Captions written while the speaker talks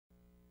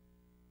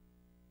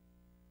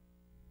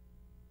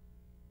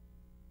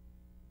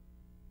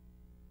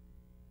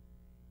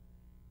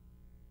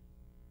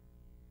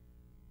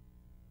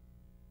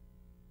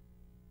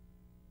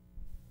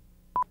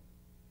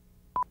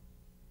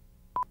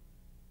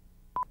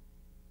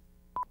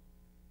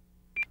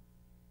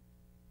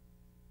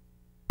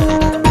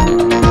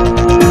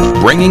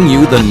bringing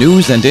you the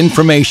news and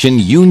information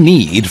you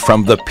need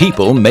from the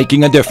people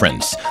making a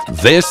difference.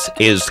 This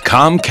is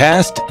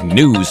Comcast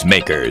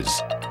Newsmakers.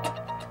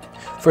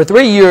 For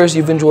 3 years,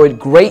 you've enjoyed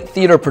great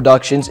theater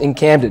productions in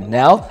Camden.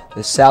 Now,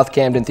 the South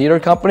Camden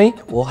Theatre Company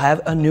will have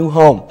a new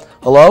home.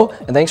 Hello,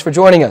 and thanks for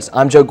joining us.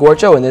 I'm Joe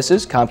Gorcho, and this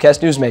is Comcast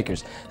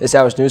Newsmakers. This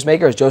hour's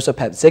newsmaker is Joseph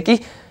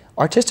Paprzycki,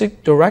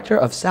 Artistic Director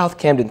of South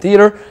Camden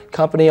Theatre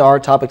Company. Our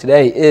topic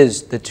today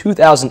is the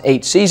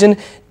 2008 season.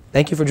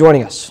 Thank you for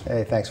joining us.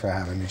 Hey, thanks for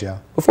having me, Joe.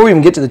 Before we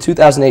even get to the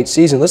 2008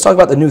 season, let's talk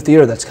about the new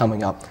theater that's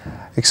coming up.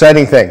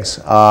 Exciting things.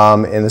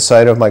 In the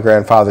site of my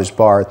grandfather's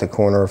bar at the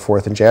corner of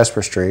 4th and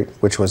Jasper Street,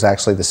 which was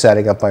actually the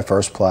setting of my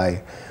first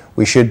play,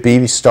 we should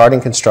be starting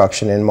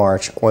construction in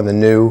March on the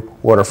new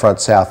Waterfront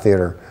South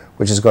Theatre,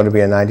 which is going to be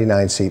a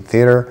 99-seat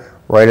theater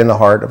right in the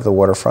heart of the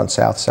Waterfront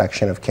South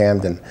section of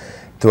Camden.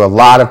 Through a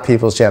lot of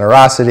people's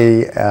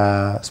generosity,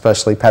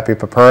 especially Pepe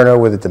Paperno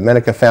with the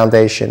Dominica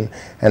Foundation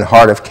and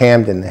Heart of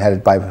Camden,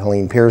 headed by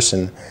Helene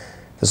Pearson.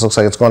 This looks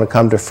like it's going to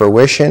come to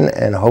fruition,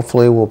 and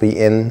hopefully we'll be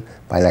in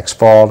by next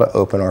fall to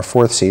open our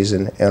 4th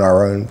season in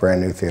our own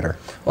brand new theater.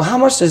 Well, how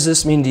much does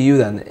this mean to you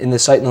then, in the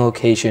site and the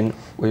location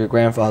where your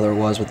grandfather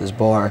was with his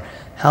bar?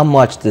 How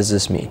much does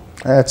this mean?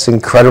 It's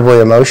incredibly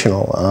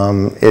emotional.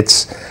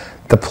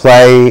 The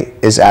play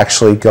is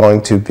actually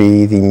going to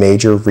be the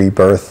major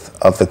rebirth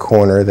of the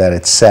corner that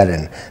it's set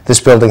in.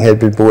 This building had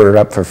been boarded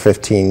up for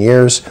 15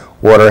 years.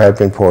 Water had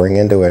been pouring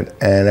into it,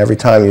 and every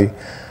time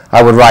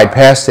I would ride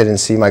past it and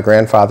see my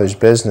grandfather's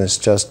business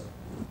just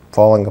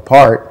falling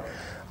apart,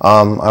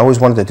 I always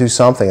wanted to do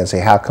something and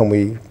say, how can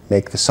we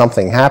make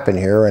something happen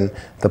here? And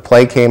the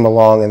play came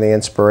along and the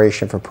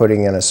inspiration for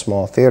putting in a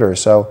small theater.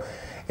 So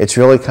it's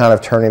really kind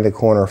of turning the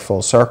corner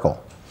full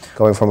circle,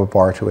 going from a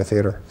bar to a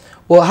theater.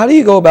 Well, how do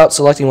you go about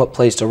selecting what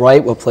plays to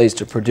write, what plays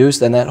to produce,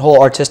 then that whole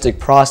artistic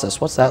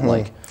process? What's that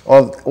like?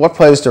 Well, what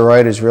plays to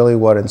write is really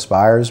what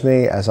inspires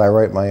me as I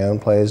write my own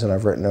plays, and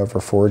I've written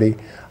over 40.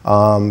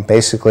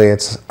 Basically,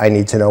 I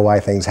need to know why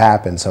things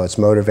happen, so it's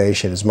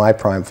motivation is my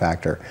prime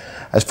factor.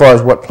 As far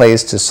as what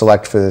plays to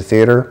select for the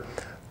theater,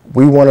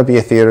 we want to be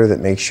a theater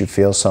that makes you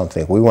feel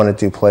something. We want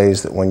to do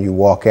plays that when you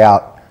walk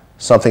out,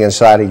 something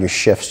inside of you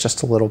shifts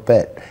just a little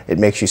bit. It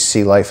makes you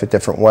see life a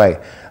different way.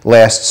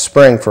 Last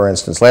spring, for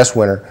instance, last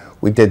winter,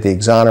 we did The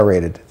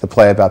Exonerated, the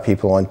play about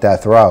people on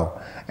death row.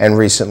 And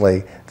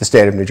recently, the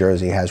state of New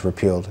Jersey has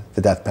repealed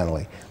the death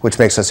penalty, which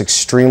makes us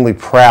extremely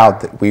proud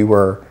that we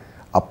were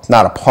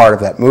not a part of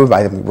that movement.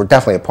 I think we're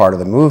definitely a part of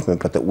the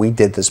movement, but that we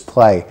did this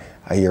play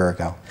a year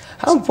ago.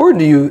 How important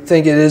do you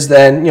think it is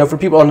then, for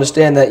people to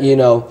understand that,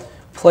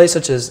 plays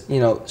such as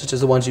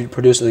the ones you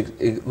produce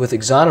with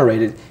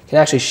Exonerated can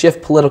actually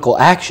shift political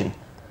action?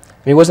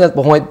 I mean, wasn't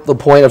that the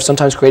point of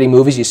sometimes creating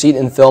movies? You see it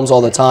in films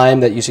all the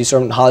time, that you see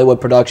certain Hollywood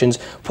productions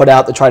put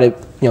out to try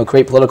to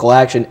create political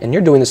action, and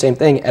you're doing the same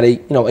thing at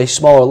a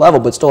smaller level,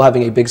 but still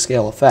having a big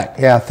scale effect.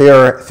 Yeah,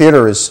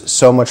 theater is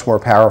so much more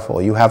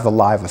powerful. You have the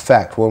live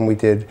effect. When we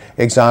did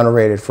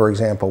Exonerated, for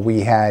example,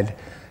 we had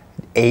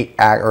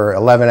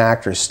 11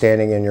 actors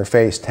standing in your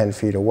face 10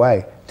 feet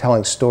away,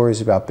 telling stories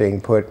about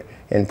being put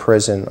in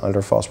prison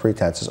under false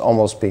pretenses,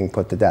 almost being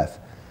put to death.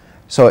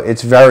 So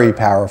it's very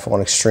powerful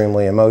and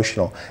extremely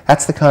emotional.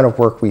 That's the kind of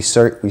work we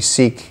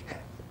seek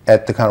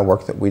at the kind of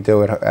work that we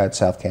do at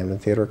South Camden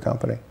Theatre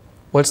Company.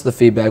 What's the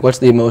feedback? What's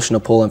the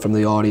emotional pull-in from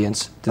the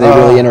audience? Do they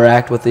really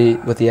interact with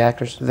the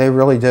actors? They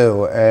really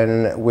do,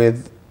 and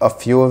with a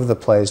few of the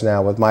plays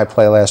now, with my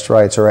play Last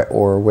Rites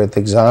or with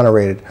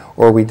Exonerated,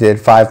 or we did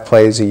 5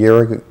 plays 2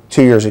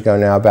 years ago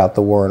now about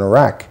the war in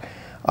Iraq.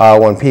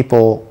 When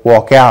people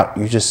walk out,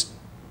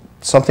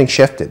 something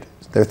shifted.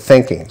 They're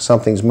thinking,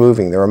 something's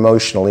moving, they're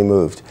emotionally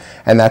moved.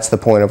 And that's the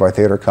point of our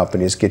theater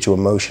company, is get you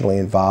emotionally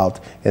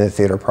involved in the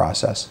theater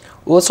process.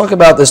 Well, let's talk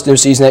about this new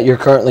season that you're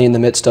currently in the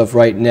midst of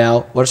right now.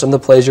 What are some of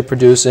the plays you're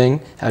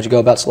producing? How'd you go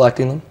about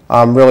selecting them?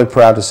 I'm really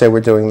proud to say we're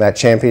doing that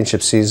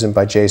championship season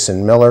by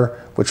Jason Miller,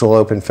 which will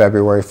open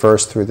February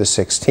 1st through the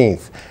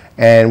 16th.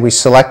 And we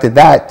selected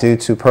that due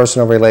to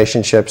personal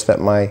relationships that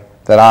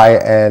I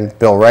and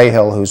Bill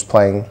Rahill, who's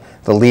playing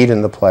the lead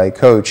in the play,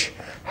 coach,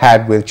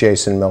 had with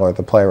Jason Miller,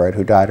 the playwright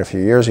who died a few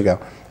years ago.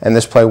 And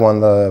this play won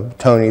the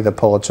Tony, the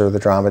Pulitzer, the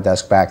Drama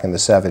Desk back in the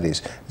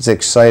 70s. It's an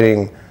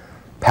exciting,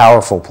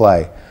 powerful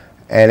play.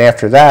 And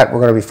after that,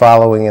 we're going to be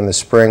following in the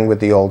spring with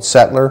The Old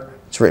Settler.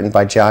 It's written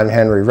by John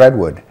Henry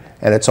Redwood.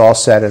 And it's all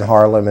set in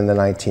Harlem in the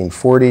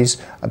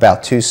 1940s,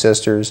 about 2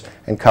 sisters,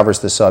 and covers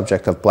the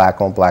subject of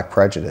black-on-black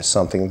prejudice,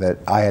 something that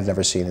I had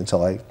never seen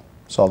until I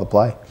saw the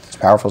play. It's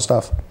powerful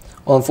stuff.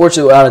 Well,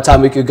 unfortunately, we're out of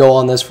time. We could go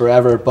on this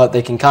forever, but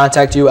they can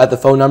contact you at the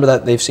phone number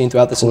that they've seen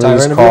throughout this entire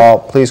interview.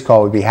 Please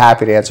call. We'd be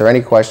happy to answer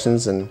any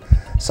questions and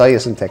sell you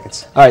some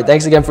tickets. All right,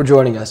 thanks again for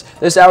joining us.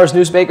 This hour's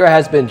newsmaker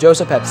has been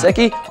Joseph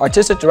Paprzycki,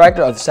 Artistic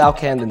Director of the South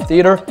Camden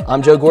Theatre.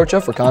 I'm Joe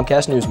Gorcho for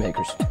Comcast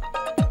Newsmakers.